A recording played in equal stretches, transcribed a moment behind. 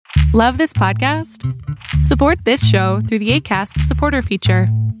Love this podcast? Support this show through the Acast supporter feature.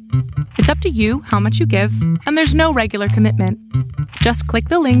 It's up to you how much you give, and there's no regular commitment. Just click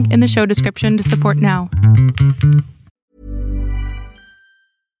the link in the show description to support now.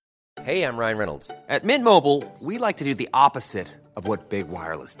 Hey, I'm Ryan Reynolds. At Mint Mobile, we like to do the opposite of what Big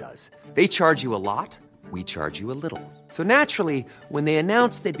Wireless does. They charge you a lot, we charge you a little. So naturally, when they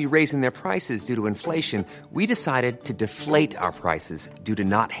announced they'd be raising their prices due to inflation, we decided to deflate our prices due to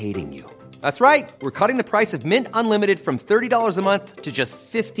not hating you. That's right. We're cutting the price of Mint Unlimited from $30 a month to just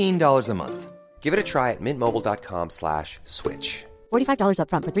 $15 a month. Give it a try at mintmobile.com/switch. $45 up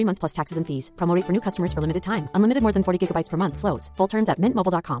front for 3 months plus taxes and fees. Promo rate for new customers for limited time. Unlimited more than 40 gigabytes per month. Slows full terms at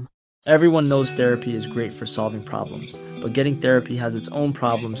mintmobile.com. Everyone knows therapy is great for solving problems, but getting therapy has its own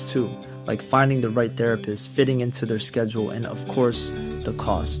problems too, like finding the right therapist, fitting into their schedule, and of course, the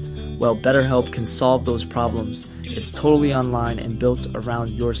cost. Well, BetterHelp can solve those problems. It's totally online and built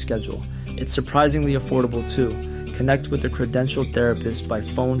around your schedule. It's surprisingly affordable too. Connect with a credentialed therapist by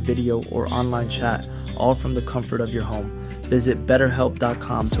phone, video, or online chat, all from the comfort of your home. Visit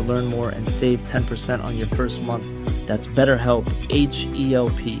BetterHelp.com to learn more and save 10% on your first month. That's BetterHelp,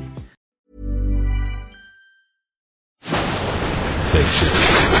 H-E-L-P. Fiction,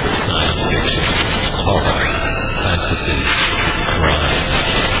 science fiction, horror, fantasy, crime,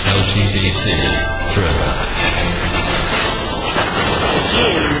 LGBT, thriller.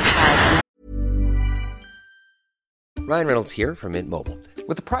 Ryan Reynolds here from Mint Mobile.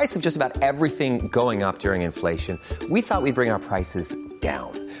 With the price of just about everything going up during inflation, we thought we'd bring our prices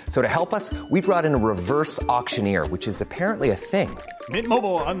down. So to help us, we brought in a reverse auctioneer, which is apparently a thing. Mint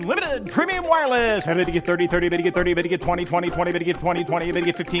Mobile Unlimited Premium Wireless. How to get 30, 30, bit to get 30, bit to get 20, 20, 20, bit to get 20, 20, bit to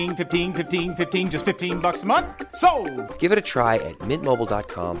get 15, 15, 15, 15, just $15 a month? Sold! Give it a try at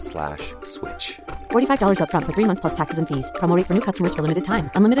mintmobile.com/switch. $45 up front for 3 months plus taxes and fees. Promo rate for new customers for limited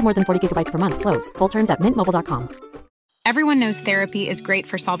time. Unlimited more than 40 gigabytes per month. Slows full terms at mintmobile.com. Everyone knows therapy is great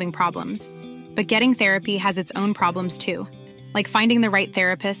for solving problems, but getting therapy has its own problems too, like finding the right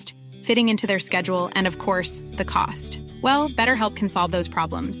therapist, fitting into their schedule, and of course, the cost. Well, BetterHelp can solve those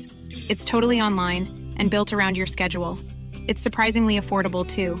problems. It's totally online and built around your schedule. It's surprisingly affordable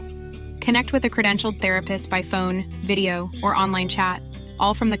too. Connect with a credentialed therapist by phone, video, or online chat,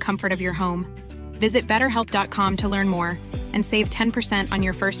 all from the comfort of your home. Visit BetterHelp.com to learn more and save 10% on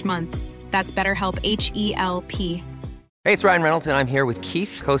your first month. That's BetterHelp, H-E-L-P. Hey, it's Ryan Reynolds, and I'm here with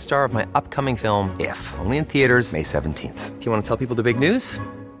Keith, co-star of my upcoming film, If, only in theaters May 17th. Do you want to tell people the big news?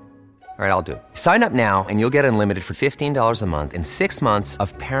 All right, I'll do it. Sign up now and you'll get unlimited for $15 a month and 6 months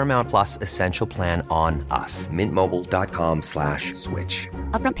of Paramount Plus Essential Plan on us. mintmobile.com/switch.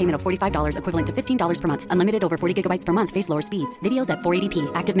 Upfront payment of $45 equivalent to $15 per month. Unlimited over 40 gigabytes per month. Face lower speeds. Videos at 480p.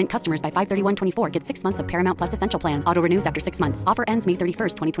 Active Mint customers by 531.24 get 6 months of Paramount Plus Essential Plan. Auto renews after 6 months. Offer ends May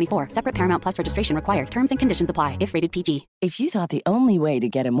 31st, 2024. Separate Paramount Plus registration required. Terms and conditions apply if rated PG. If you thought the only way to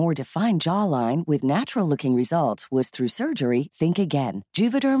get a more defined jawline with natural-looking results was through surgery, think again.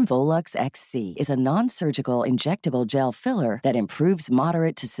 Juvederm Volux XC is a non-surgical injectable gel filler that improves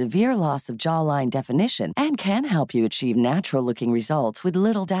moderate to severe loss of jawline definition and can help you achieve natural-looking results with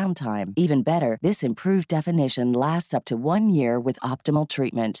little downtime. Even better, this improved definition lasts up to 1 year with optimal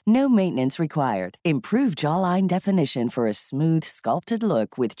treatment. No maintenance required. Improve jawline definition for a smooth, sculpted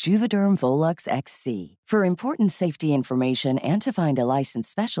look with Juvederm Volux XC. For important safety information and to find a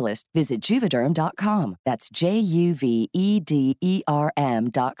licensed specialist, visit Juvederm.com. That's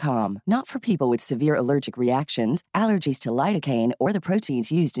JUVEDERM.com. Not for people with severe allergic reactions, allergies to lidocaine, or the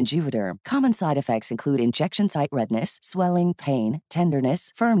proteins used in Juvederm. Common side effects include injection site redness, swelling, pain,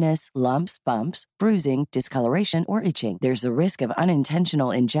 tenderness, firmness, lumps, bumps, bruising, discoloration, or itching. There's a risk of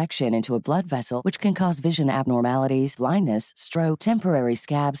unintentional injection into a blood vessel, which can cause vision abnormalities, blindness, stroke, temporary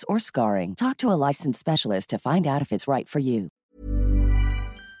scabs, or scarring. Talk to a licensed specialist to find out if it's right for you.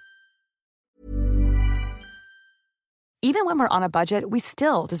 Even when we're on a budget, we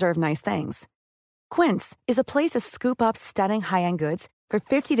still deserve nice things. Quince is a place to scoop up stunning high-end goods for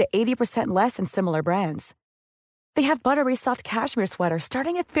 50 to 80% less than similar brands. They have buttery soft cashmere sweaters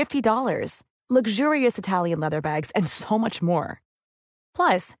starting at $50, luxurious Italian leather bags, and so much more.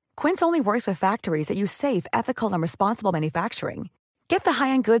 Plus, Quince only works with factories that use safe, ethical, and responsible manufacturing. Get the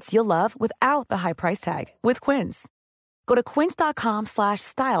high-end goods you'll love without the high price tag with Quince. Go to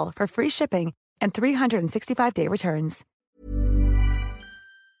quince.com/style for free shipping and 365-day returns.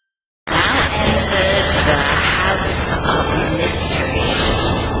 Now entered the House of Mystery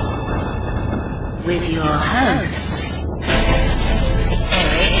with your hosts,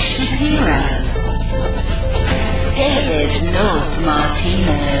 Eric Shapiro, David North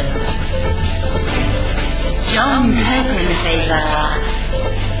Martino, John Copenhaver,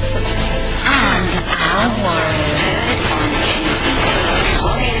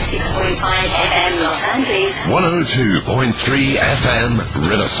 102.3 FM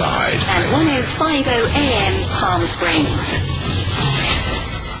Riverside. And 105.0 AM Palm Springs.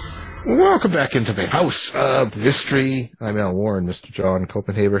 Welcome back into the House of Mystery. I'm Al Warren, Mr. John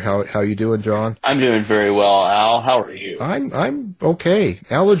Copenhaver. How you doing, John? I'm doing very well, Al. How are you? I'm okay.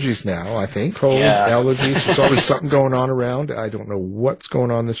 Allergies now, I think. Cold, allergies. There's always something going on around. I don't know what's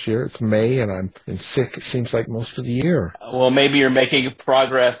going on this year. It's May, and I'm sick, it seems like, most of the year. Well, maybe you're making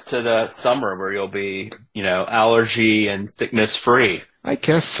progress to the summer where you'll be, allergy and sickness free. I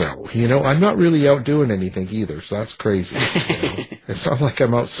guess so. I'm not really out doing anything either, so that's crazy. It's not like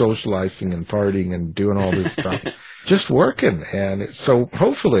I'm out socializing and partying and doing all this stuff. Just working. And so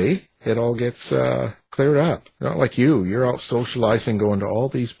hopefully it all gets cleared up. Not like you're out socializing, going to all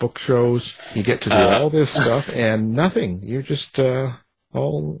these book shows. You get to do all this stuff and nothing. You're just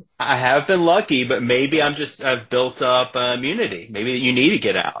all... I have been lucky, but maybe I've built up immunity. Maybe you need to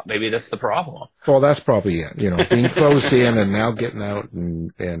get out. Maybe that's the problem. Well, that's probably it. Being closed in and now getting out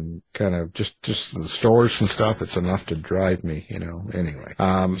and kind of just the stores and stuff, it's enough to drive me, anyway.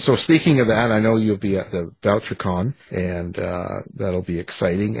 So speaking of that, I know you'll be at the VoucherCon, and that'll be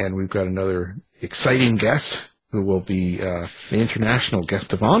exciting. And we've got another exciting guest who will be the international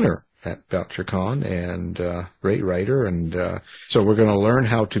guest of honor at VoucherCon, and great writer, and so we're going to learn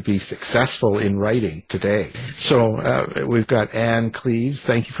how to be successful in writing today. So we've got Anne Cleeves.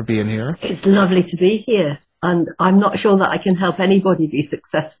 Thank you for being here. It's lovely to be here, and I'm not sure that I can help anybody be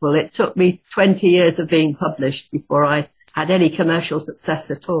successful. It took me 20 years of being published before I had any commercial success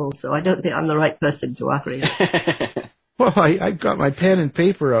at all, so I don't think I'm the right person to ask you. Well, I got my pen and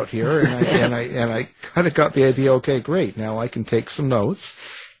paper out here, and I kind of got the idea. Okay, great. Now I can take some notes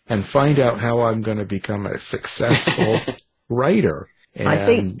and find out how I'm going to become a successful writer. And I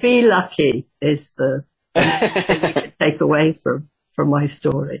think be lucky is the thing you could take away from my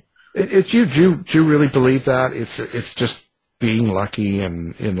story. Do you really believe that? It's just being lucky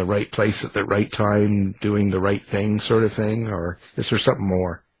and in the right place at the right time, doing the right thing sort of thing, or is there something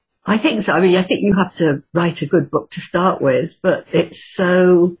more? I think so. I mean, I think you have to write a good book to start with, but it's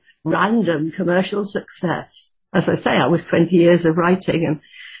so random, commercial success. As I say, I was 20 years of writing, and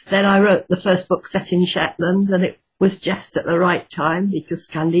then I wrote the first book set in Shetland, and it was just at the right time because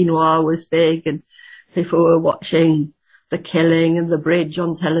Scandi Noir was big and people were watching The Killing and The Bridge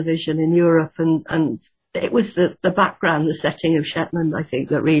on television in Europe, and it was the background, the setting of Shetland, I think,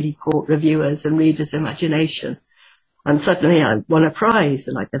 that really caught reviewers' and readers' imagination. And suddenly I won a prize,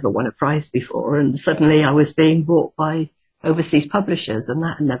 and I'd never won a prize before, and suddenly I was being bought by overseas publishers, and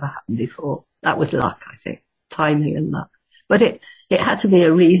that had never happened before. That was luck, I think, timing and luck. But it had to be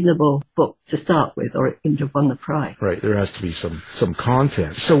a reasonable book to start with, or it wouldn't have won the prize. Right, there has to be some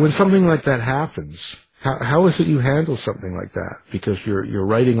content. So when something like that happens, how is it you handle something like that? Because you're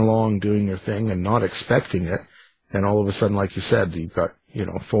writing along, doing your thing, and not expecting it, and all of a sudden, like you said, you've got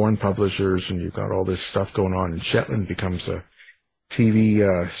foreign publishers, and you've got all this stuff going on, and Shetland becomes a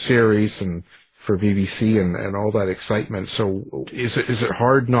TV series, and for BBC and all that excitement. So is it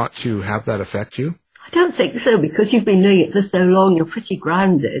hard not to have that affect you? I don't think so, because you've been doing it for so long, you're pretty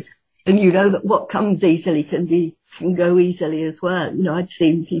grounded, and you know that what comes easily can go easily as well. I'd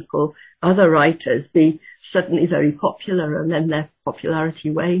seen other writers be suddenly very popular, and then their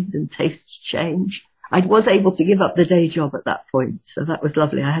popularity waned and tastes changed. I was able to give up the day job at that point, so that was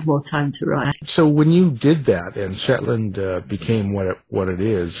lovely. I had more time to write. So when you did that, and Shetland became what it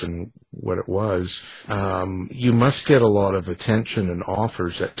is and what it was, you must get a lot of attention and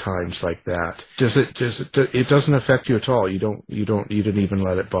offers at times like that. It doesn't affect you at all? You didn't even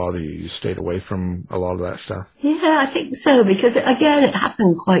let it bother you? You stayed away from a lot of that stuff? Yeah, I think so, because again, it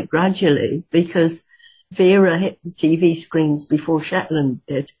happened quite gradually, because Vera hit the TV screens before Shetland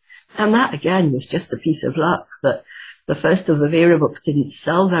did. And that, again, was just a piece of luck that the first of the Vera books didn't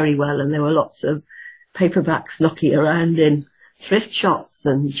sell very well, and there were lots of paperbacks knocking around in thrift shops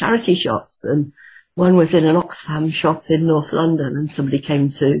and charity shops. And one was in an Oxfam shop in North London, and somebody came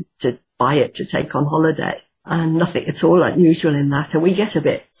to buy it to take on holiday. And nothing at all unusual in that.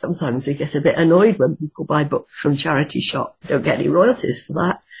 And sometimes we get a bit annoyed when people buy books from charity shops. Don't get any royalties for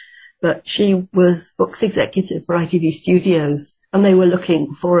that. But she was books executive for ITV Studios, and they were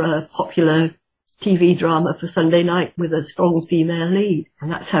looking for a popular TV drama for Sunday night with a strong female lead. And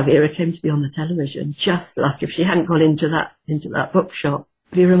that's how Vera came to be on the television. Just like if she hadn't gone into that bookshop,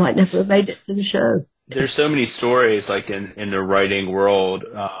 Vera might never have made it to the show. There's so many stories like in the writing world,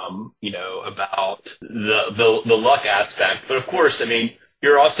 about the luck aspect. But of course, I mean,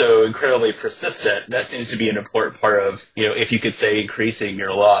 you're also incredibly persistent. That seems to be an important part of, if you could say, increasing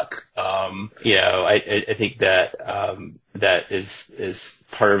your luck. I think that that is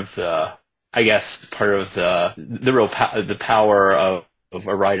part of I guess part of the real the power of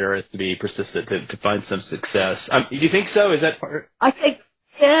a writer is to be persistent, to find some success. Do you think so? Is that part? I think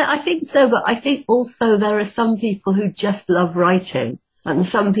so, but I think also there are some people who just love writing and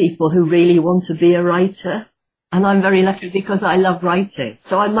some people who really want to be a writer. And I'm very lucky because I love writing.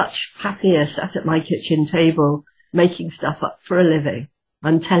 So I'm much happier sat at my kitchen table making stuff up for a living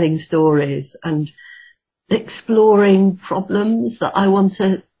and telling stories and exploring problems that I want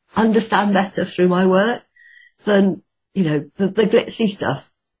to understand better through my work than, the glitzy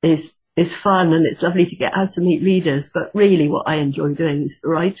stuff is fun and it's lovely to get out to meet readers. But really what I enjoy doing is the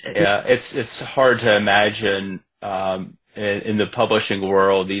writing. Yeah, it's hard to imagine in the publishing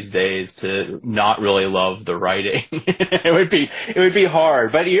world these days to not really love the writing. It would be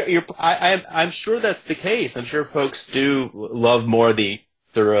hard, but I'm sure that's the case. I'm sure folks do love more the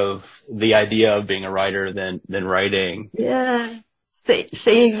sort of the idea of being a writer than writing. Yeah.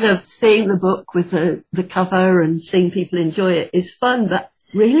 Seeing the book with the cover and seeing people enjoy it is fun, but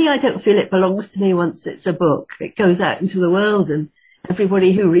really I don't feel it belongs to me once it's a book. It goes out into the world and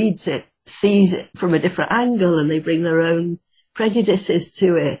everybody who reads it sees it from a different angle and they bring their own prejudices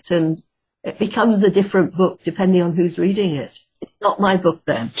to it and it becomes a different book depending on who's reading it. It's not my book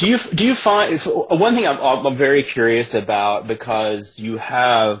then. Do you find one thing I'm very curious about, because you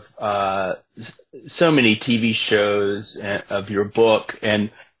have so many TV shows of your book and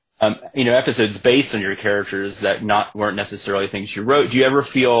episodes based on your characters that weren't necessarily things you wrote. Do you ever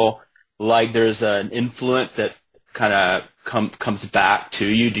feel like there's an influence that kind of comes back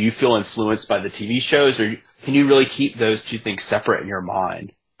to you? Do you feel influenced by the TV shows, or can you really keep those two things separate in your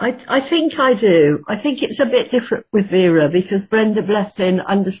mind? I think I do. I think it's a bit different with Vera because Brenda Blethyn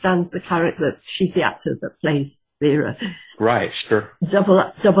understands the character. She's the actor that plays Vera. Right, sure.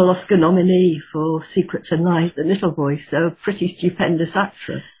 Double Oscar nominee for Secrets and Lies, The Little Voice, so a pretty stupendous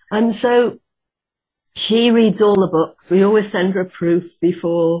actress. And so she reads all the books. We always send her a proof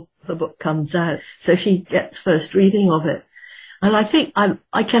before the book comes out, so she gets first reading of it. And I think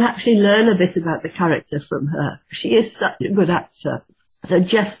I can actually learn a bit about the character from her. She is such a good actor. So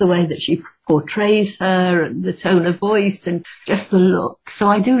just the way that she portrays her and the tone of voice and just the look. So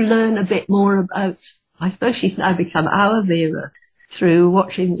I do learn a bit more about, I suppose she's now become our Vera through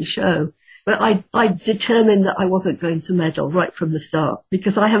watching the show. But I determined that I wasn't going to meddle right from the start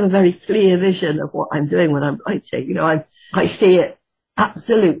because I have a very clear vision of what I'm doing when I'm writing. I see it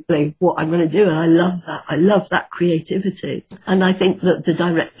absolutely what I'm going to do and I love that. I love that creativity. And I think that the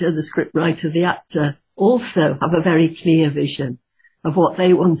director, the scriptwriter, the actor also have a very clear vision of what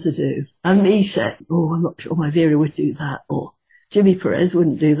they want to do. And me said, I'm not sure my Vera would do that, or Jimmy Perez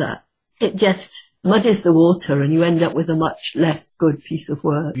wouldn't do that. It just muddies the water and you end up with a much less good piece of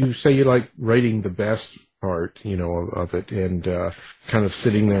work. You say you like writing the best part, of it and kind of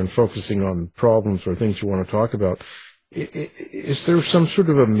sitting there and focusing on problems or things you want to talk about. Is there some sort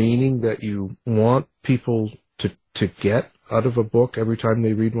of a meaning that you want people to get out of a book every time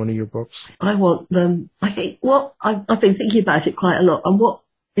they read one of your books? I want them, I think what I've been thinking about it quite a lot, and what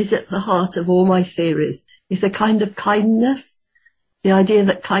is at the heart of all my series is a kind of kindness. The idea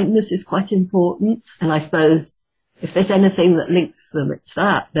that kindness is quite important. And I suppose if there's anything that links them, it's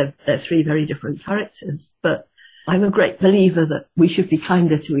that. They're three very different characters. But I'm a great believer that we should be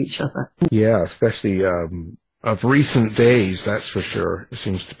kinder to each other. Yeah, especially of recent days, that's for sure. It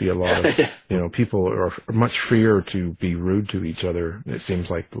seems to be a lot of, people are much freer to be rude to each other, it seems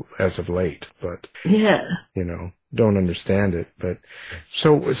like, as of late. But, don't understand it. But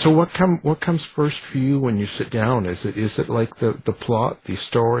so what comes first for you when you sit down? Is it like the plot, the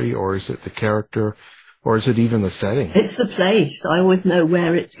story, or is it the character, or is it even the setting? It's the place. I always know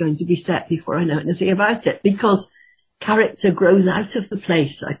where it's going to be set before I know anything about it, because character grows out of the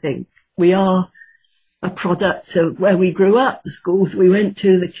place, I think. We are a product of where we grew up, the schools we went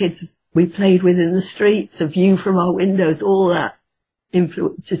to, the kids we played with in the street, the view from our windows, all that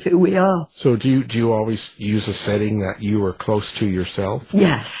influences who we are. So do you always use a setting that you are close to yourself?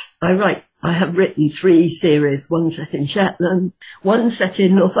 Yes, I have written 3 series, one set in Shetland, one set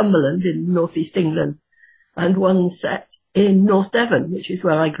in Northumberland in northeast England, and one set in North Devon, which is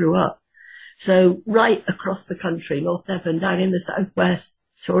where I grew up. So right across the country, North Devon, down in the southwest,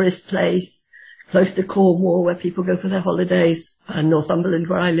 tourist place, close to Cornwall, where people go for their holidays, and Northumberland,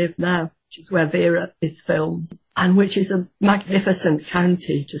 where I live now, which is where Vera is filmed, and which is a magnificent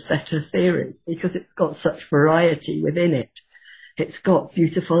county to set a series, because it's got such variety within it. It's got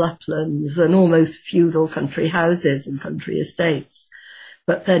beautiful uplands and almost feudal country houses and country estates.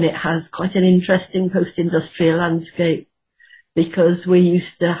 But then it has quite an interesting post-industrial landscape, because we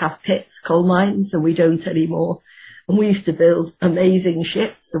used to have pits, coal mines, and we don't anymore. And we used to build amazing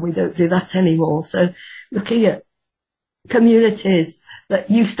ships, and we don't do that anymore. So looking at communities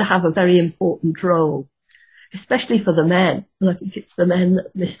that used to have a very important role, especially for the men, and I think it's the men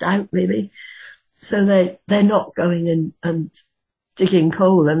that missed out really. So they're not going and digging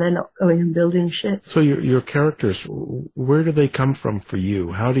coal, and they're not going and building ships. So your characters, where do they come from for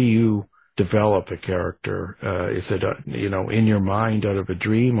you? How do you develop a character? Is it, in your mind out of a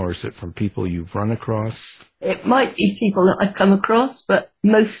dream, or is it from people you've run across? It might be people that I've come across, but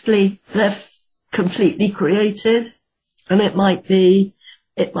mostly they're completely created, and it might be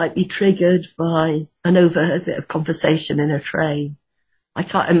triggered by an overheard bit of conversation in a train. I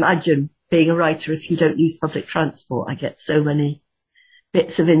can't imagine being a writer if you don't use public transport. I get so many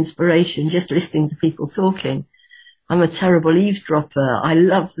bits of inspiration just listening to people talking. I'm a terrible eavesdropper. I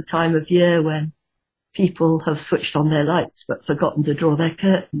love the time of year when people have switched on their lights but forgotten to draw their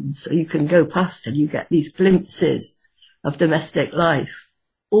curtains, so you can go past and you get these glimpses of domestic life.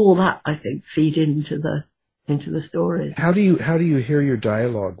 All that, I think, feed into the story. How do you hear your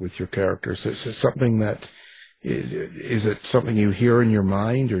dialogue with your characters? Is it something you hear in your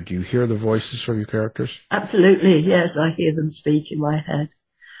mind, or do you hear the voices from your characters? Absolutely, yes, I hear them speak in my head.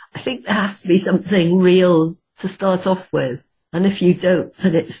 I think there has to be something real to start off with. And if you don't,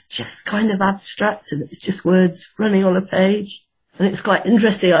 then it's just kind of abstract and it's just words running on a page. And it's quite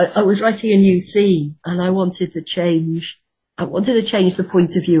interesting. I was writing a new scene and I wanted to change the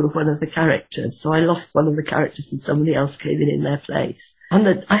point of view of one of the characters. So I lost one of the characters and somebody else came in their place.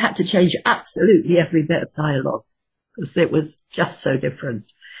 And I had to change absolutely every bit of dialogue because it was just so different.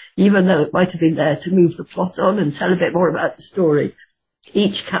 Even though it might have been there to move the plot on and tell a bit more about the story,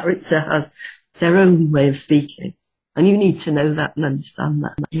 each character has their own way of speaking. And you need to know that and understand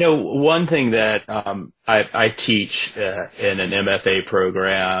that. One thing that I teach in an MFA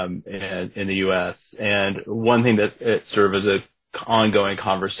program in the U.S., and one thing that it sort of is an ongoing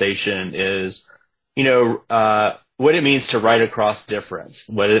conversation is, what it means to write across difference,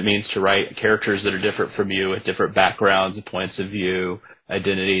 what it means to write characters that are different from you with different backgrounds, points of view,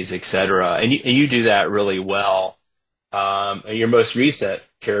 identities, etc. And you do that really well. And your most recent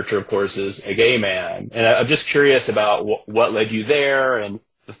character, of course, is a gay man. And I'm just curious about what led you there and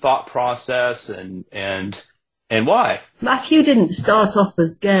the thought process and why. Matthew didn't start off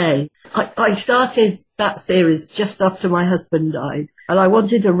as gay. I started that series just after my husband died, and I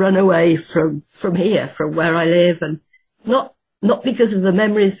wanted to run away from here, from where I live, and not because of the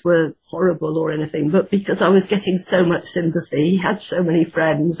memories were horrible or anything, but because I was getting so much sympathy. He had so many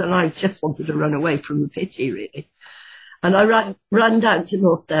friends, and I just wanted to run away from the pity, really. And I ran down to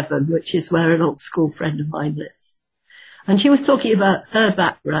North Devon, which is where an old school friend of mine lives. And she was talking about her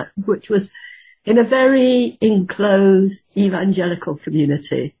background, which was in a very enclosed evangelical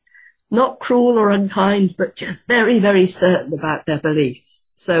community. Not cruel or unkind, but just very, very certain about their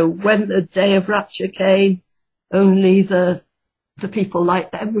beliefs. So when the day of rapture came, only the people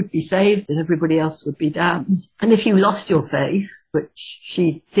like them would be saved and everybody else would be damned. And if you lost your faith, which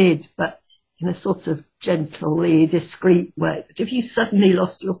she did, but in a sort of gently, discreet way. But if you suddenly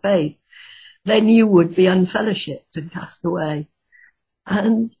lost your faith, then you would be unfellowshipped and cast away.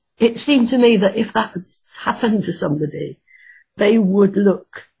 And it seemed to me that if that had happened to somebody, they would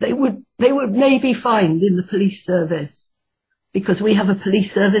maybe find in the police service, because we have a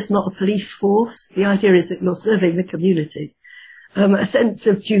police service, not a police force. The idea is that you're serving the community. A sense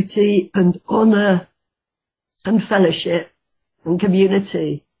of duty and honour and fellowship and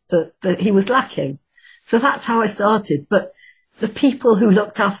community that he was lacking. So that's how I started. But the people who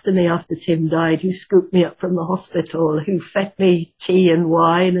looked after me after Tim died, who scooped me up from the hospital, who fed me tea and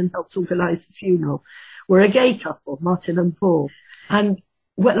wine and helped organise the funeral, were a gay couple, Martin and Paul. And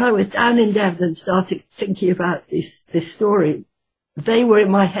when I was down in Devon and started thinking about this story, they were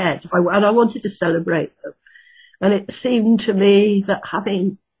in my head, and I wanted to celebrate them. And it seemed to me that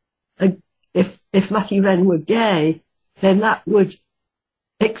if Matthew Wren were gay, then that would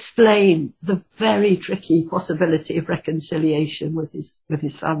explain the very tricky possibility of reconciliation with his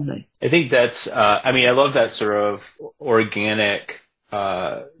family. I think that's, I love that sort of organic,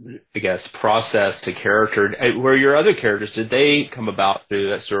 process to character. Were your other characters, did they come about through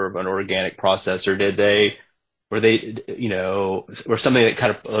that sort of an organic process, or were something that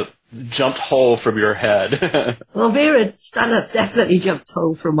kind of jumped whole from your head? Well, Vera Stanhope definitely jumped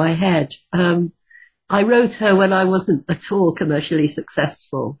whole from my head. I wrote her when I wasn't at all commercially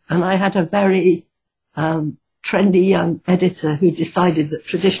successful, and I had a very trendy young editor who decided that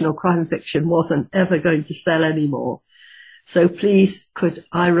traditional crime fiction wasn't ever going to sell anymore. So please could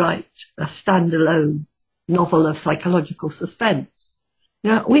I write a standalone novel of psychological suspense?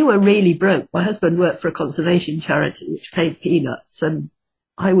 We were really broke. My husband worked for a conservation charity which paid peanuts, and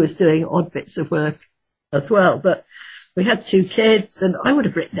I was doing odd bits of work as well. But we had 2 kids, and I would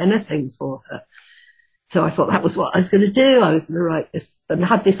have written anything for her. So I thought that was what I was going to do. I was going to write this, and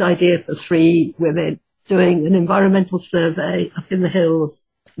had this idea for 3 women doing an environmental survey up in the hills.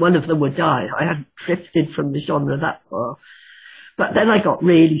 One of them would die. I hadn't drifted from the genre that far. But then I got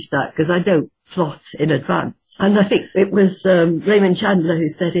really stuck because I don't plot in advance. And I think it was Raymond Chandler who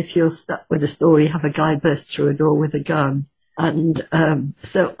said, if you're stuck with a story, have a guy burst through a door with a gun. And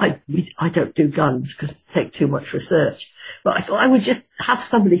so I don't do guns because it takes too much research. But I thought I would just have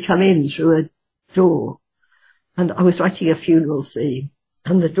somebody come in through a door. And I was writing a funeral scene,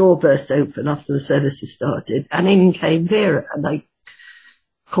 and the door burst open after the services started, and in came Vera, and I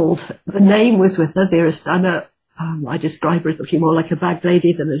called her. The name was with her, Vera Stanhope. I describe her as looking more like a bag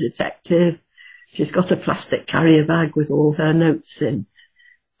lady than a detective. She's got a plastic carrier bag with all her notes in.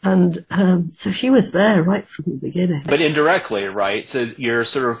 And so she was there right from the beginning. But indirectly, right? So you're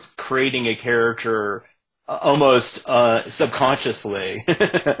sort of creating a character almost subconsciously.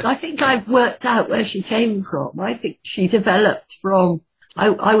 I think I've worked out where she came from. I think she developed from...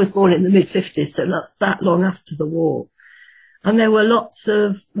 I was born in the mid-50s, so not that long after the war. And there were lots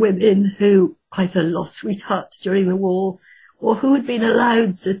of women who either lost sweethearts during the war or who had been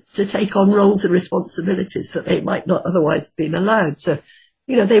allowed to take on roles and responsibilities that they might not otherwise have been allowed. So,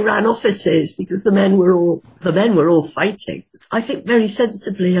 they ran offices because the men were all fighting. I think very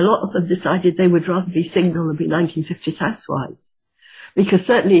sensibly a lot of them decided they would rather be single and be 1950s housewives. Because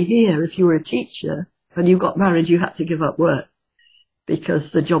certainly here, if you were a teacher and you got married, you had to give up work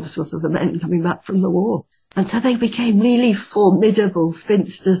because the jobs were for the men coming back from the war. And so they became really formidable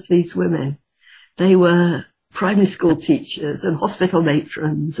spinsters, these women. They were primary school teachers and hospital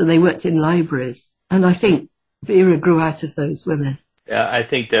matrons, and they worked in libraries. And I think Vera grew out of those women. Yeah, I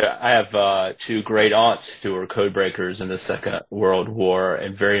think that I have 2 great aunts who were code breakers in the Second World War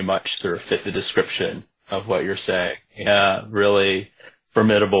and very much sort of fit the description of what you're saying. Yeah, really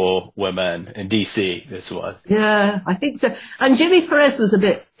formidable women in D.C. this was. Yeah, I think so. And Jimmy Perez was a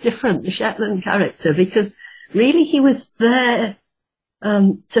bit different, the Shetland character, because really he was there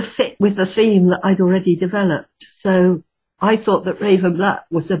to fit with the theme that I'd already developed. So I thought that Raven Black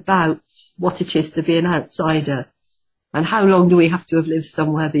was about what it is to be an outsider and how long do we have to have lived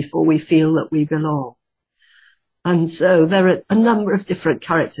somewhere before we feel that we belong. And so there are a number of different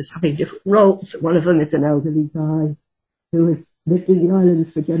characters having different roles. One of them is an elderly guy who has lived in the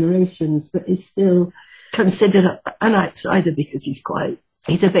island for generations, but is still considered an outsider because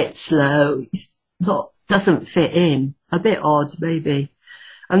he's a bit slow. Doesn't fit in, a bit odd maybe.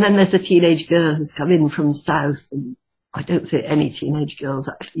 And then there's a teenage girl who's come in from South, and I don't think any teenage girls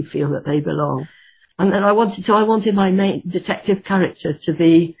actually feel that they belong. And then I wanted my main detective character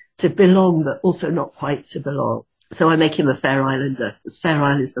to belong, but also not quite to belong. So I make him a Fair Islander, because Fair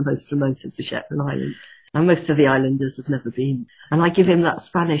Isle is the most remote of the Shetland Islands. And most of the islanders have never been. And I give him that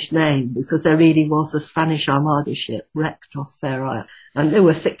Spanish name because there really was a Spanish Armada ship wrecked off Fair Isle. And there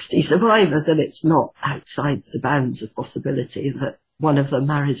were 60 survivors, and it's not outside the bounds of possibility that one of them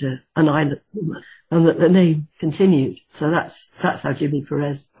married an island woman and that the name continued. So that's how Jimmy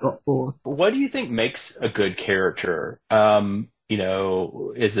Perez got born. What do you think makes a good character?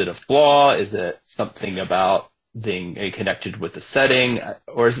 Is it a flaw? Is it something about being connected with the setting?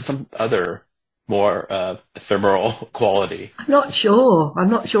 Or is it some other more ephemeral quality? I'm not sure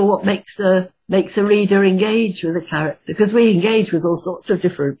what makes a reader engage with a character, because we engage with all sorts of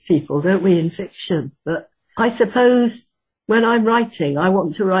different people, don't we, in fiction? But I suppose when I'm writing, I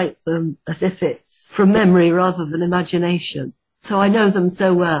want to write them as if it's from memory rather than imagination. So I know them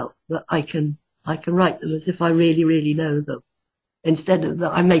so well that I can write them as if I really, really know them, instead of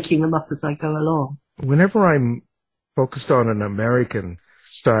that I'm making them up as I go along. Whenever I'm focused on an American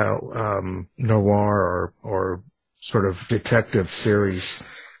style noir or sort of detective series,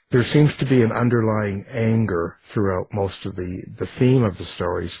 there seems to be an underlying anger throughout most of the theme of the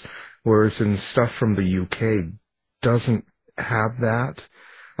stories, whereas in stuff from the UK doesn't have that.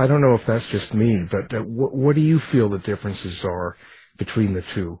 I don't know if that's just me, but what do you feel the differences are between the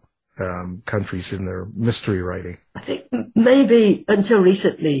two countries in their mystery writing? I think maybe until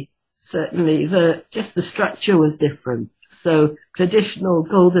recently, certainly, the structure was different. So traditional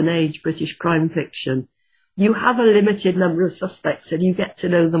golden age British crime fiction, you have a limited number of suspects and you get to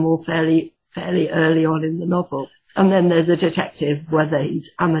know them all fairly early on in the novel. And then there's a detective, whether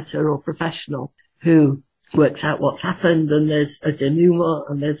he's amateur or professional, who works out what's happened, and there's a denouement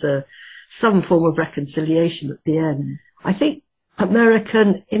and there's some form of reconciliation at the end. I think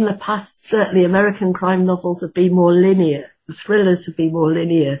in the past, certainly American crime novels have been more linear. The thrillers have been more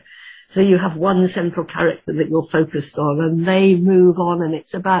linear. So you have one central character that you're focused on, and they move on, and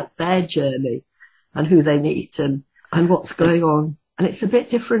it's about their journey and who they meet and what's going on. And it's a bit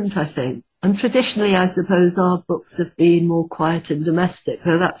different, I think. And traditionally, I suppose, our books have been more quiet and domestic,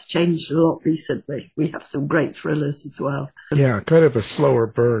 though that's changed a lot recently. We have some great thrillers as well. Yeah, kind of a slower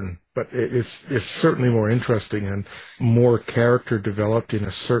burn, but it's certainly more interesting and more character developed in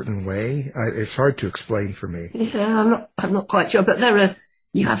a certain way. It's hard to explain for me. Yeah, I'm not quite sure, but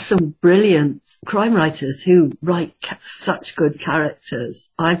you have some brilliant crime writers who write such good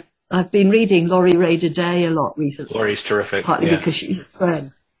characters. I've been reading Laurie Raider Day a lot recently. Laurie's terrific. Partly because she's a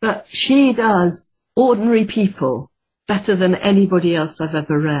friend. But she does ordinary people better than anybody else I've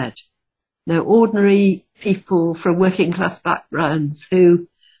ever read. Ordinary people from working class backgrounds who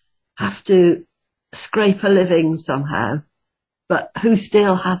have to scrape a living somehow, but who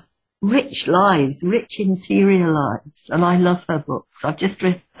still have rich lives, rich interior lives. And I love her books. I've just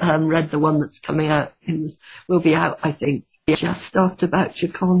read the one that's coming out, will be out, I think, just after Boucher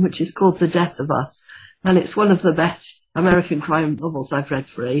Con, which is called The Death of Us. And it's one of the best American crime novels I've read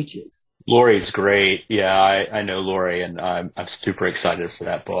for ages. Laurie's great. Yeah, I know Laurie, and I'm super excited for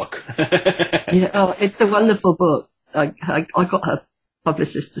that book. Yeah, it's a wonderful book. I got her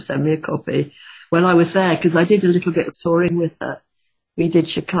publicist to send me a copy when I was there, because I did a little bit of touring with her. We did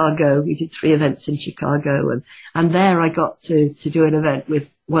Chicago. We did 3 events in Chicago, and there I got to do an event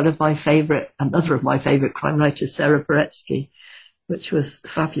with another of my favorite crime writers, Sarah Paretsky, which was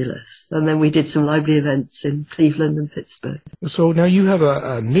fabulous. And then we did some lively events in Cleveland and Pittsburgh. So now you have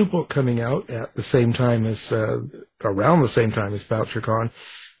a new book coming out at the same time as, around the same time as BoucherCon,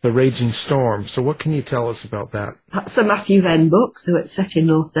 The Raging Storm. So what can you tell us about that? That's a Matthew Venn book, so it's set in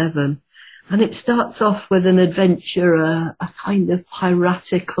North Devon. And it starts off with an adventurer, a kind of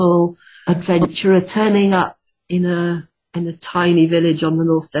piratical adventurer turning up in a tiny village on the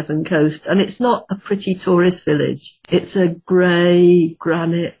North Devon coast. And it's not a pretty tourist village. It's a grey,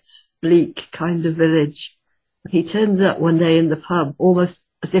 granite, bleak kind of village. He turns up one day in the pub, almost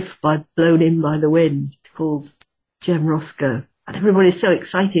as if blown in by the wind. It's called Jem Roscoe. And everybody's so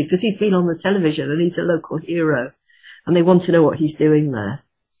excited because he's been on the television and he's a local hero. And they want to know what he's doing there.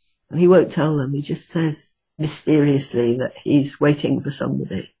 And he won't tell them. He just says mysteriously that he's waiting for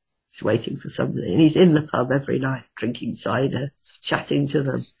somebody. He's waiting for somebody. And he's in the pub every night, drinking cider, chatting to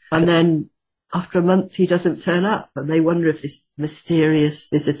them. And then after a month, he doesn't turn up. And they wonder if this mysterious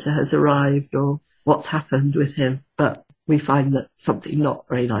visitor has arrived or what's happened with him. But we find that something not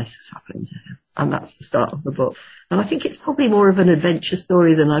very nice has happened to him. And that's the start of the book. And I think it's probably more of an adventure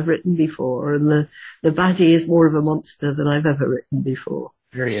story than I've written before. And the baddie is more of a monster than I've ever written before.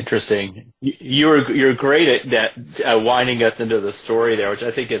 Very interesting. You're great at that, winding us into the story there, which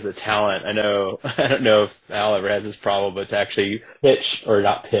I think is a talent. I don't know if Al ever has this problem, but to actually but sort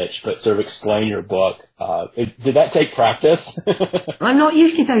of explain your book. Did that take practice? I'm not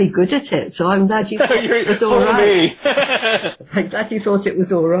usually very good at it, so I'm glad you thought it was all right. I'm glad you thought it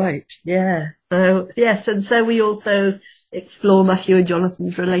was all right. Yeah. So, yes, and so we also explore Matthew and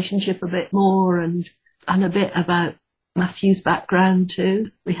Jonathan's relationship a bit more and a bit about Matthew's background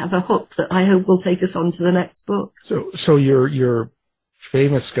too. We have a hook that I hope will take us on to the next book. So your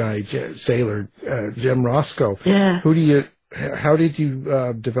famous guy, sailor, Jem Roscoe. Yeah. How did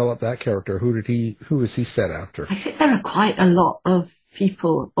you develop that character? Who was he set after? I think there are quite a lot of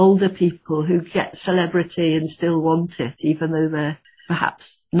people, older people, who get celebrity and still want it, even though they're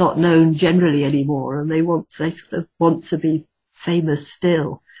perhaps not known generally anymore, and they sort of want to be famous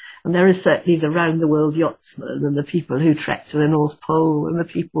still. And there is certainly the round-the-world yachtsmen and the people who trek to the North Pole and the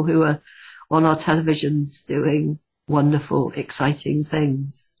people who are on our televisions doing wonderful, exciting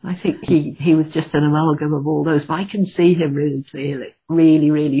things. I think he was just an amalgam of all those, but I can see him really clearly. Really,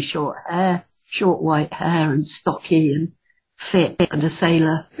 really short hair, short white hair and stocky and fit and a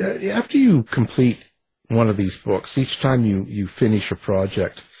sailor. After you complete one of these books, each time you finish a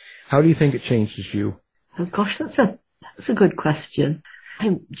project, how do you think it changes you? Oh gosh, that's a good question.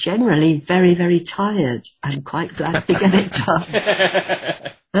 I'm generally very, very tired. I'm quite glad to get it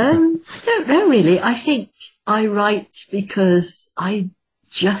done. I don't know really. I think I write because I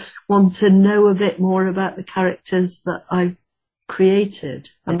just want to know a bit more about the characters that I've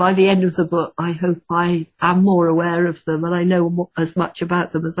created. And by the end of the book, I hope I am more aware of them and I know as much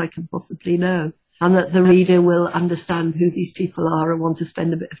about them as I can possibly know. And that the reader will understand who these people are and want to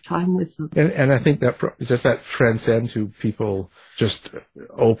spend a bit of time with them. And I think does that transcend to people just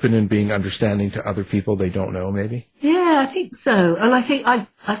open and being understanding to other people they don't know, maybe? Yeah, I think so. And I think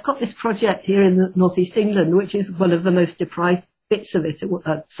I've got this project here in North East England, which is one of the most deprived bits of it,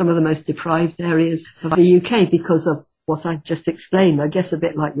 some of the most deprived areas of the UK because of what I've just explained, I guess a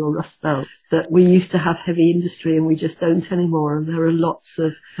bit like your Rust Belt, that we used to have heavy industry and we just don't anymore. And there are lots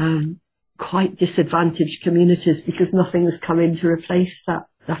of quite disadvantaged communities because nothing's come in to replace that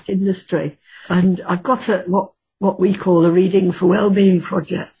industry. And I've got what we call a Reading for Wellbeing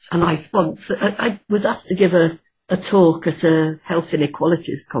project, and I was asked to give a talk at a health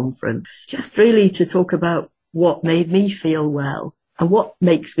inequalities conference, just really to talk about what made me feel well. And what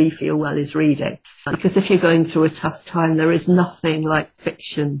makes me feel well is reading. Because if you're going through a tough time, there is nothing like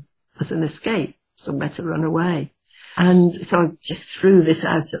fiction as an escape, somewhere to run away. And so I just threw this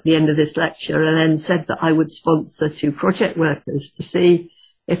out at the end of this lecture and then said that I would sponsor 2 project workers to see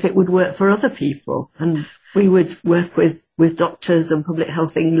if it would work for other people. And we would work with doctors and Public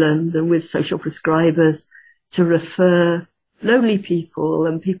Health England and with social prescribers to refer lonely people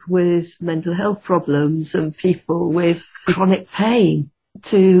and people with mental health problems and people with chronic pain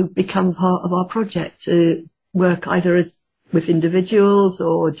to become part of our project, to work either with individuals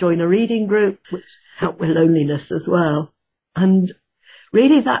or join a reading group, which help with loneliness as well. And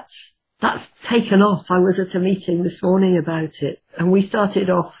really that's taken off. I was at a meeting this morning about it, and we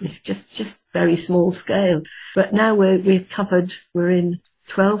started off just very small scale. But now we're in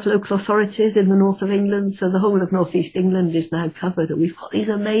 12 local authorities in the north of England, so the whole of North East England is now covered. And we've got these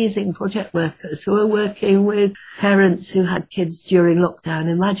amazing project workers who are working with parents who had kids during lockdown.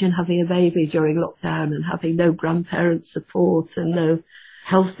 Imagine having a baby during lockdown and having no grandparent support and no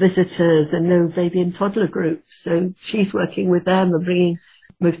health visitors and no baby and toddler groups. So she's working with them and bringing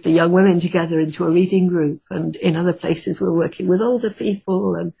mostly young women together into a reading group. And in other places we're working with older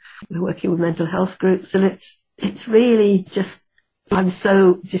people and we're working with mental health groups. And it's really just, I'm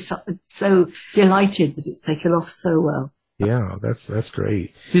so delighted that it's taken off so well. Yeah, that's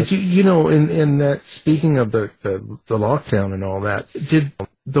great. Did you know, in that, speaking of the lockdown and all that, did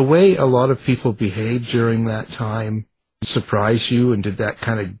the way a lot of people behaved during that time surprise you, and did that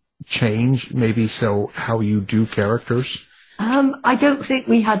kind of change maybe how you do characters? I don't think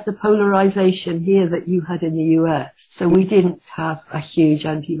we had the polarization here that you had in the US. So we didn't have a huge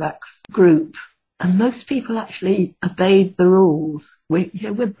anti-vax group. And most people actually obeyed the rules. We're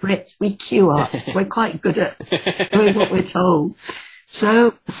Brits, we queue up. We're quite good at doing what we're told.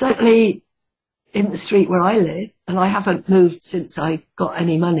 So certainly in the street where I live, and I haven't moved since I got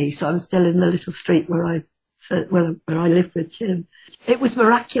any money, so I'm still in the little street where I lived with Tim. It was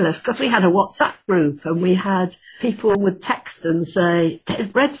miraculous because we had a WhatsApp group and we had people would text and say, "There's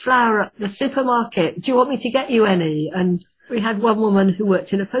bread flour at the supermarket. Do you want me to get you any?" And we had one woman who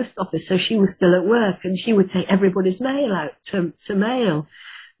worked in a post office, so she was still at work, and she would take everybody's mail out to mail.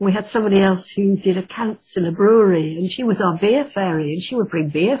 We had somebody else who did accounts in a brewery, and she was our beer fairy, and she would bring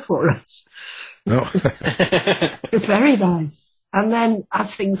beer for us. No. It was very nice. And then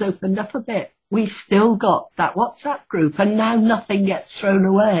as things opened up a bit, we've still got that WhatsApp group, and now nothing gets thrown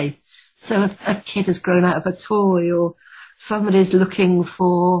away. So if a kid has grown out of a toy or somebody's looking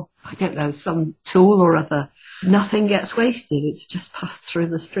for, I don't know, some tool or other, nothing gets wasted. It's just passed through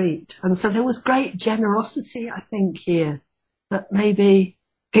the street. And so there was great generosity, I think, here. But maybe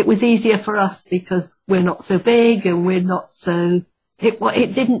it was easier for us because we're not so big and we're not so...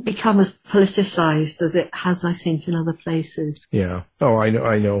 It didn't become as politicized as it has, I think, in other places. Yeah. Oh, I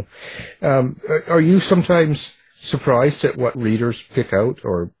know. Are you sometimes surprised at what readers pick out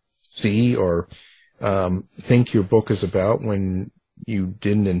or see or think your book is about when you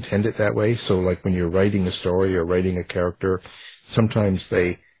didn't intend it that way? So like when you're writing a story or writing a character, sometimes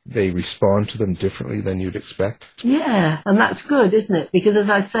they respond to them differently than you'd expect. Yeah, and that's good, isn't it? Because as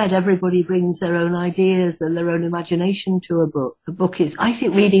I said, everybody brings their own ideas and their own imagination to a book. I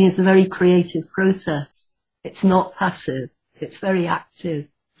think reading is a very creative process. It's not passive. It's very active.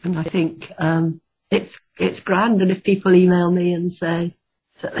 And I think it's grand. And if people email me and say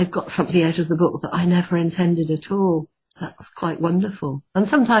that they've got something out of the book that I never intended at all, that's quite wonderful. And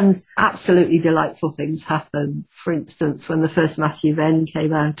sometimes absolutely delightful things happen. For instance, when the first Matthew Venn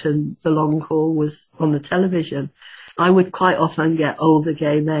came out and The Long Call was on the television, I would quite often get older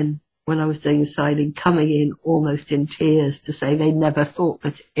gay men, when I was doing a signing, coming in almost in tears to say they never thought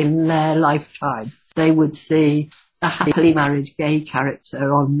that in their lifetime they would see a happily married gay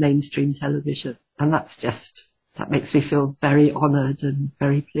character on mainstream television. And that makes me feel very honoured and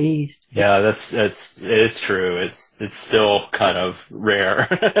very pleased. Yeah, it's true. It's still kind of rare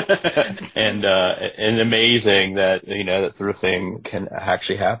and amazing that, that sort of thing can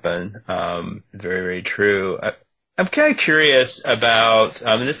actually happen. Very, very true. I'm kind of curious about,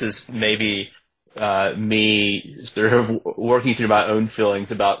 and this is maybe me sort of working through my own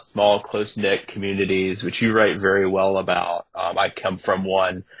feelings about small, close-knit communities, which you write very well about. I come from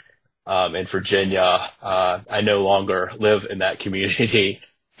one. in Virginia. I no longer live in that community.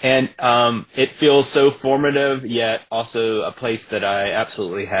 And it feels so formative, yet also a place that I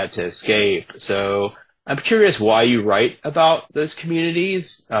absolutely had to escape. So I'm curious why you write about those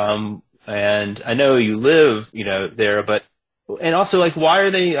communities. And I know you live, there, but and also like why are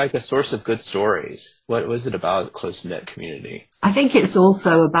they like a source of good stories? What was it about a close-knit community? I think it's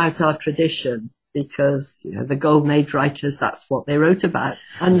also about our tradition because, the Golden Age writers, that's what they wrote about.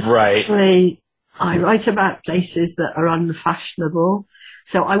 And right. Certainly I write about places that are unfashionable.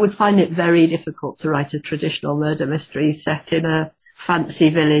 So I would find it very difficult to write a traditional murder mystery set in a fancy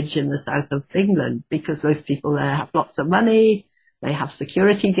village in the south of England because most people there have lots of money, they have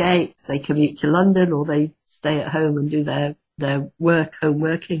security gates, they commute to London or they stay at home and do their home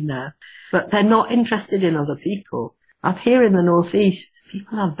working now. But they're not interested in other people. Up here in the northeast,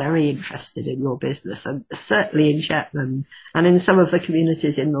 people are very interested in your business, and certainly in Shetland and in some of the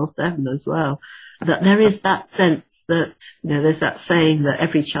communities in North Devon as well. That there is that sense that, there's that saying that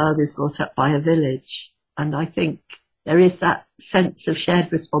every child is brought up by a village. And I think there is that sense of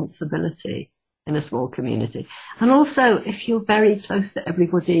shared responsibility in a small community. And also, if you're very close to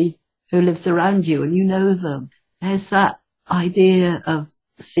everybody who lives around you and you know them, there's that idea of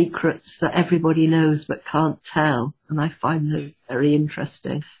secrets that everybody knows but can't tell. And I find those very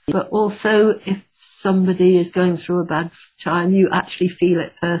interesting. But also, if somebody is going through a bad time, you actually feel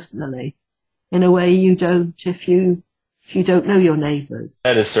it personally in a way you don't if you don't know your neighbours.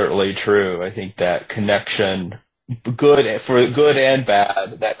 That is certainly true. I think that connection, for good and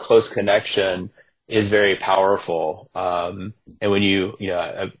bad, that close connection is very powerful. And when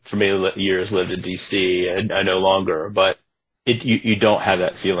for many years lived in DC, and I no longer, but you don't have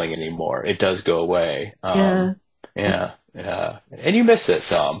that feeling anymore. It does go away. Yeah. And you miss it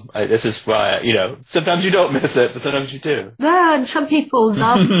some. This is why, sometimes you don't miss it, but sometimes you do. No, and some people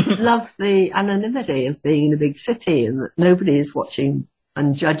love the anonymity of being in a big city and that nobody is watching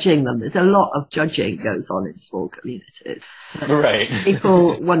and judging them. There's a lot of judging goes on in small communities. Right.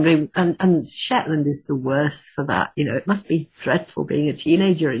 People wondering, and Shetland is the worst for that. It must be dreadful being a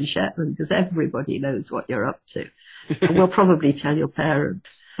teenager in Shetland because everybody knows what you're up to. And will probably tell your parents.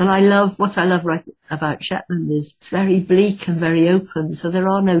 And what I love right about Shetland is it's very bleak and very open. So there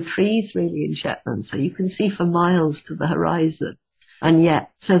are no trees really in Shetland. So you can see for miles to the horizon. And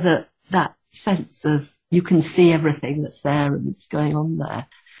yet, so that sense of you can see everything that's there and that's going on there,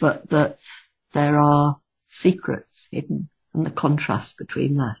 but that there are secrets hidden. And the contrast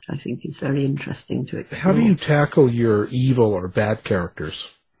between that, I think, is very interesting to explore. How do you tackle your evil or bad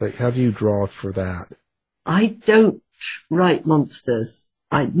characters? Like, how do you draw for that? I don't write monsters.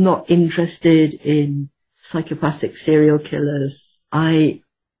 I'm not interested in psychopathic serial killers. I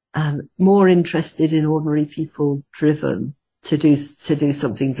am more interested in ordinary people driven to do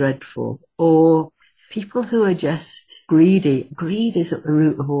something dreadful, or people who are just greedy. Greed is at the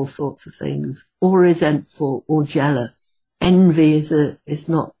root of all sorts of things, or resentful, or jealous. Envy is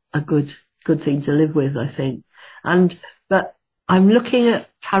not a good thing to live with, I think. But I'm looking at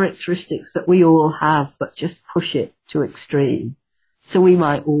characteristics that we all have, but just push it to extreme. So we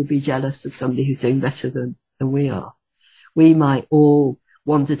might all be jealous of somebody who's doing better than we are. We might all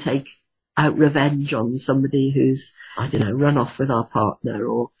want to take out revenge on somebody who's, run off with our partner,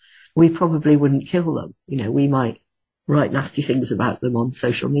 or we probably wouldn't kill them. We might write nasty things about them on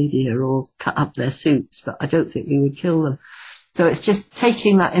social media or cut up their suits, but I don't think we would kill them. So it's just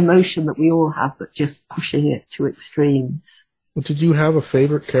taking that emotion that we all have, but just pushing it to extremes. Did you have a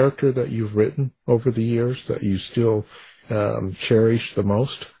favorite character that you've written over the years that you still cherish the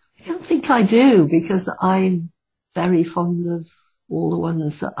most? I don't think I do, because I'm very fond of all the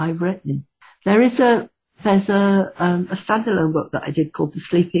ones that I've written. There's a standalone book that I did called The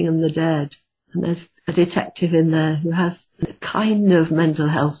Sleeping and the Dead, and there's a detective in there who has kind of mental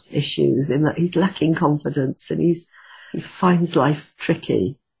health issues in that he's lacking confidence and he finds life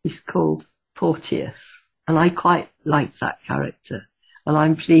tricky. He's called Porteous, and I quite like that character, and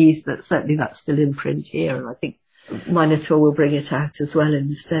I'm pleased that certainly that's still in print here, and I think Minotaur will bring it out as well in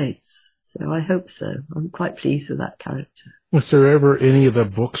the States. So I hope so. I'm quite pleased with that character. Was there ever any of the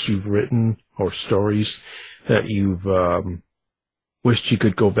books you've written or stories that you've wished you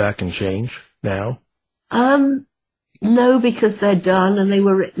could go back and change now? No, because they're done and they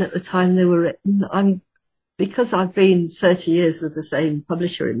were written at the time they were written. Because I've been 30 years with the same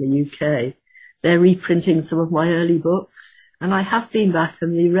publisher in the UK, they're reprinting some of my early books. And I have been back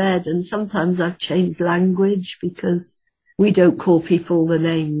and reread, and sometimes I've changed language because we don't call people the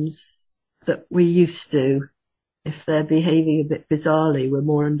names that we used to. If they're behaving a bit bizarrely, we're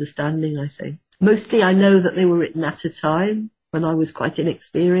more understanding, I think. Mostly I know that they were written at a time, when I was quite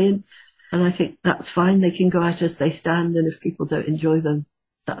inexperienced. And I think that's fine. They can go out as they stand, and if people don't enjoy them,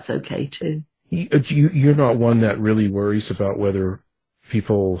 that's okay too. You're not one that really worries about whether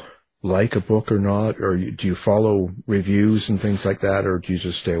people like a book or not, or do you follow reviews and things like that, or do you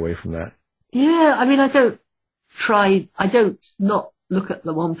just stay away from that? Yeah, I mean, I don't not look at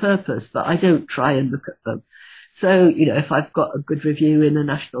them on purpose, but I don't try and look at them. So, if I've got a good review in the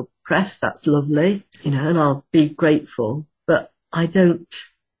national press, that's lovely, and I'll be grateful, but I don't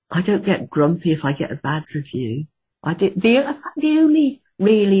get grumpy if I get a bad review. The only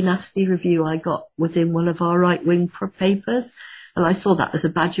really nasty review I got was in one of our right-wing papers, and I saw that as a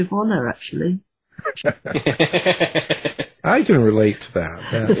badge of honour, actually. I can relate to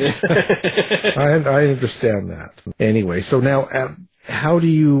that. I understand that. Anyway, so now, how do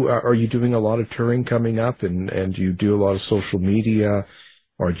you, are you doing a lot of touring coming up, and do you do a lot of social media,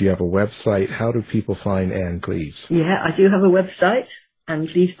 or do you have a website? How do people find Ann Cleeves? Yeah, I do have a website,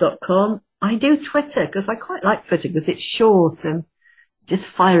 anncleeves.com. I do Twitter, because I quite like Twitter, because it's short and just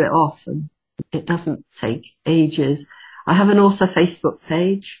fire it off, and it doesn't take ages. I have an author Facebook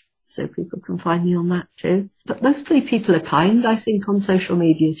page, so people can find me on that too. But mostly people are kind, I think, on social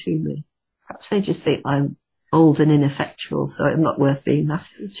media to me. Perhaps they just think I'm old and ineffectual, so I'm not worth being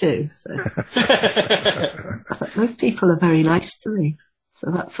nasty to. So. But most people are very nice to me, so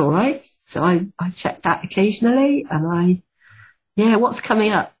that's all right. So I check that occasionally, and what's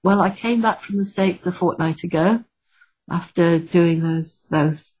coming up? Well, I came back from the States a fortnight ago after doing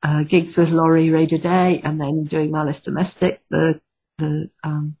those gigs with Laurie Raider Day, and then doing Malice Domestic, the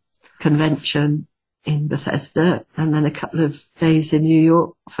convention in Bethesda, and then a couple of days in New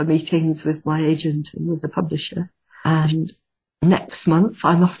York for meetings with my agent and with the publisher. And next month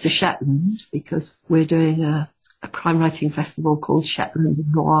I'm off to Shetland because we're doing a crime writing festival called Shetland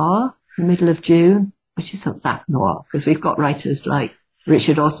Noir in the middle of June, which isn't that noir because we've got writers like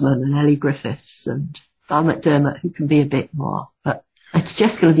Richard Osman and Ellie Griffiths and Val McDermott who can be a bit noir, but it's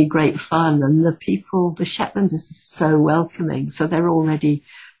just going to be great fun. And the Shetlanders are so welcoming, so they're already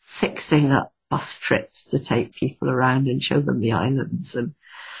fixing up bus trips to take people around and show them the islands and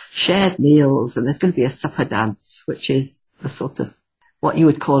shared meals. And there's going to be a supper dance, which is the sort of what you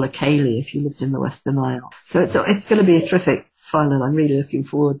would call a ceilidh if you lived in the Western Isles. So it's going to be a terrific fun, and I'm really looking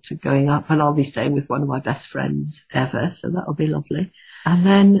forward to going up. And I'll be staying with one of my best friends ever, so that'll be lovely. And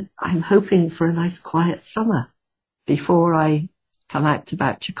then I'm hoping for a nice quiet summer before I come out to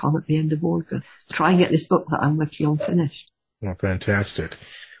Bouchercon at the end of August. Try and get this book that I'm working on finished. Well, fantastic.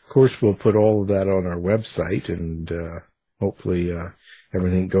 Of course, we'll put all of that on our website, and hopefully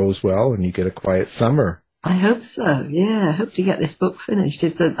everything goes well and you get a quiet summer. I hope so, yeah. I hope to get this book finished.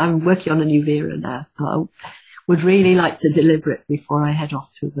 I'm working on a new Vera now. I would really like to deliver it before I head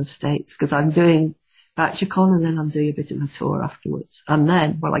off to the States, because I'm doing Bouchercon and then I'm doing a bit of a tour afterwards. And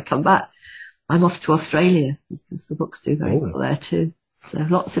then when I come back, I'm off to Australia because the books do very well there too. So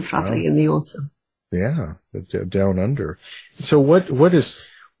lots of travelling in the autumn. Yeah, down under. So what is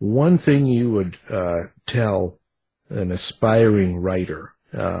one thing you would tell an aspiring writer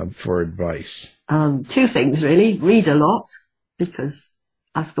for advice? Two things, really. Read a lot, because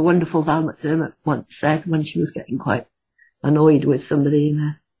as the wonderful Val McDermott once said when she was getting quite annoyed with somebody in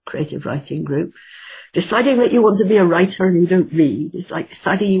a creative writing group, deciding that you want to be a writer and you don't read is like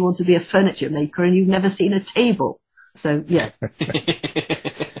deciding you want to be a furniture maker and you've never seen a table. So, yeah.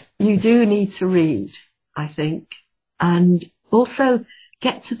 You do need to read, I think, and also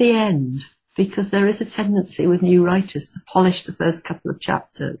get to the end, because there is a tendency with new writers to polish the first couple of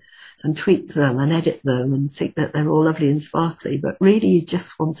chapters and tweak them and edit them and think that they're all lovely and sparkly, but really you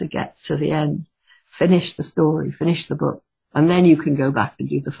just want to get to the end, finish the story, finish the book, and then you can go back and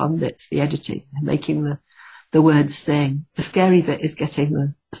do the fun bits, the editing, and making the words sing. The scary bit is getting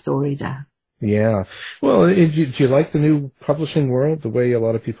the story down. Yeah. Well, do you like the new publishing world, the way a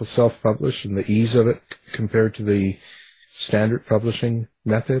lot of people self-publish and the ease of it compared to the standard publishing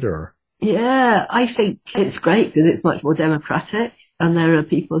method, or? Yeah, I think it's great because it's much more democratic and there are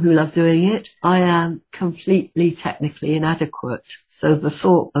people who love doing it. I am completely technically inadequate. So the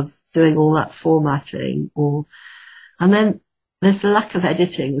thought of doing all that formatting and then there's the lack of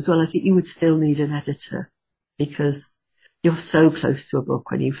editing as well. I think you would still need an editor because you're so close to a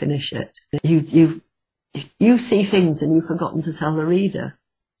book when you finish it. You see things and you've forgotten to tell the reader.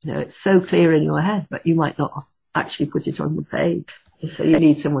 It's so clear in your head, but you might not actually put it on the page. So you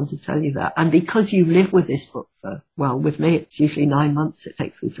need someone to tell you that. And because you live with this book with me, it's usually 9 months it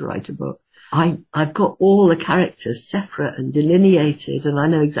takes me to write a book. I've got all the characters separate and delineated and I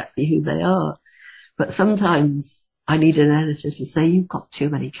know exactly who they are. But sometimes I need an editor to say, you've got too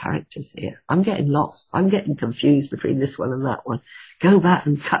many characters here. I'm getting lost. I'm getting confused between this one and that one. Go back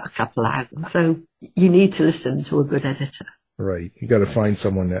and cut a couple out. So you need to listen to a good editor. Right. You got to find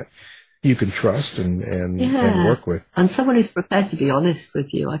someone that you can trust and work with. And someone who's prepared to be honest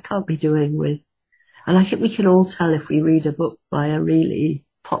with you. I can't be doing with, and I think we can all tell if we read a book by a really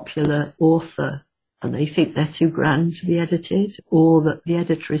popular author and they think they're too grand to be edited, or that the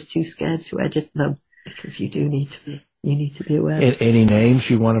editor is too scared to edit them, because you need to be aware. Any names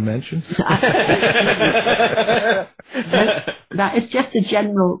you want to mention? That is just a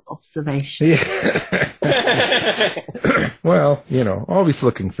general observation. Yeah. Well, always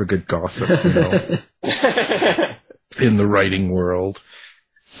looking for good gossip, in the writing world.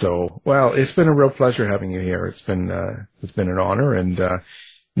 So, well, it's been a real pleasure having you here. It's been an honor, and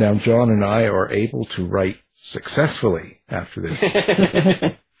now John and I are able to write successfully after this,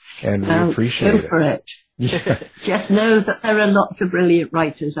 and we appreciate it. Go for it. Yeah. Just know that there are lots of brilliant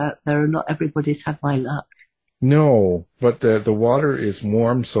writers out there, and not everybody's had my luck. No, but the water is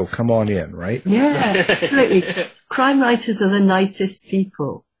warm, so come on in, right? Yeah, absolutely. Crime writers are the nicest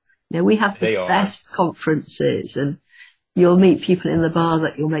people. We have the best conferences, and you'll meet people in the bar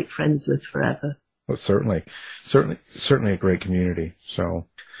that you'll make friends with forever. Well, certainly a great community. So,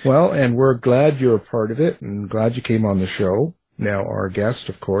 well, and we're glad you're a part of it, and glad you came on the show. Now, our guest,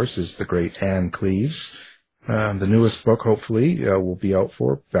 of course, is the great Anne Cleeves. The newest book, hopefully, will be out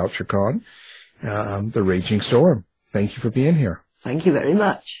for VoucherCon. The Raging Storm. Thank you for being here. Thank you very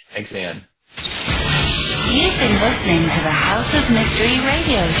much. Thanks, Anne. You've been listening to the House of Mystery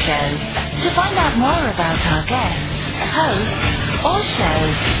radio show. To find out more about our guests, hosts, or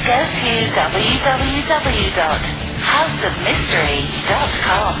shows, go to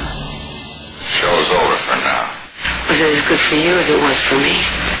www.houseofmystery.com. Show's over for now. Was it as good for you as it was for me?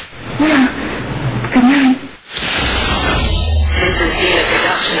 Yeah. Good night. This has been a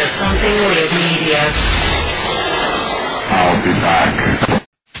production of Something Weird Media. I'll be back.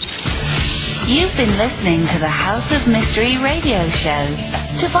 You've been listening to the House of Mystery radio show.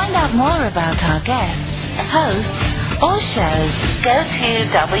 To find out more about our guests, hosts, or shows, go to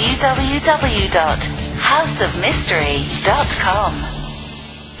www.houseofmystery.com.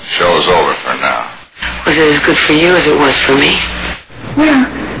 Show's over for now. Was it as good for you as it was for me? Yeah.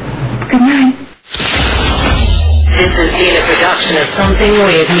 Good night. This has been a production of Something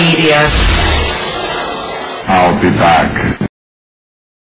Weird Media. I'll be back.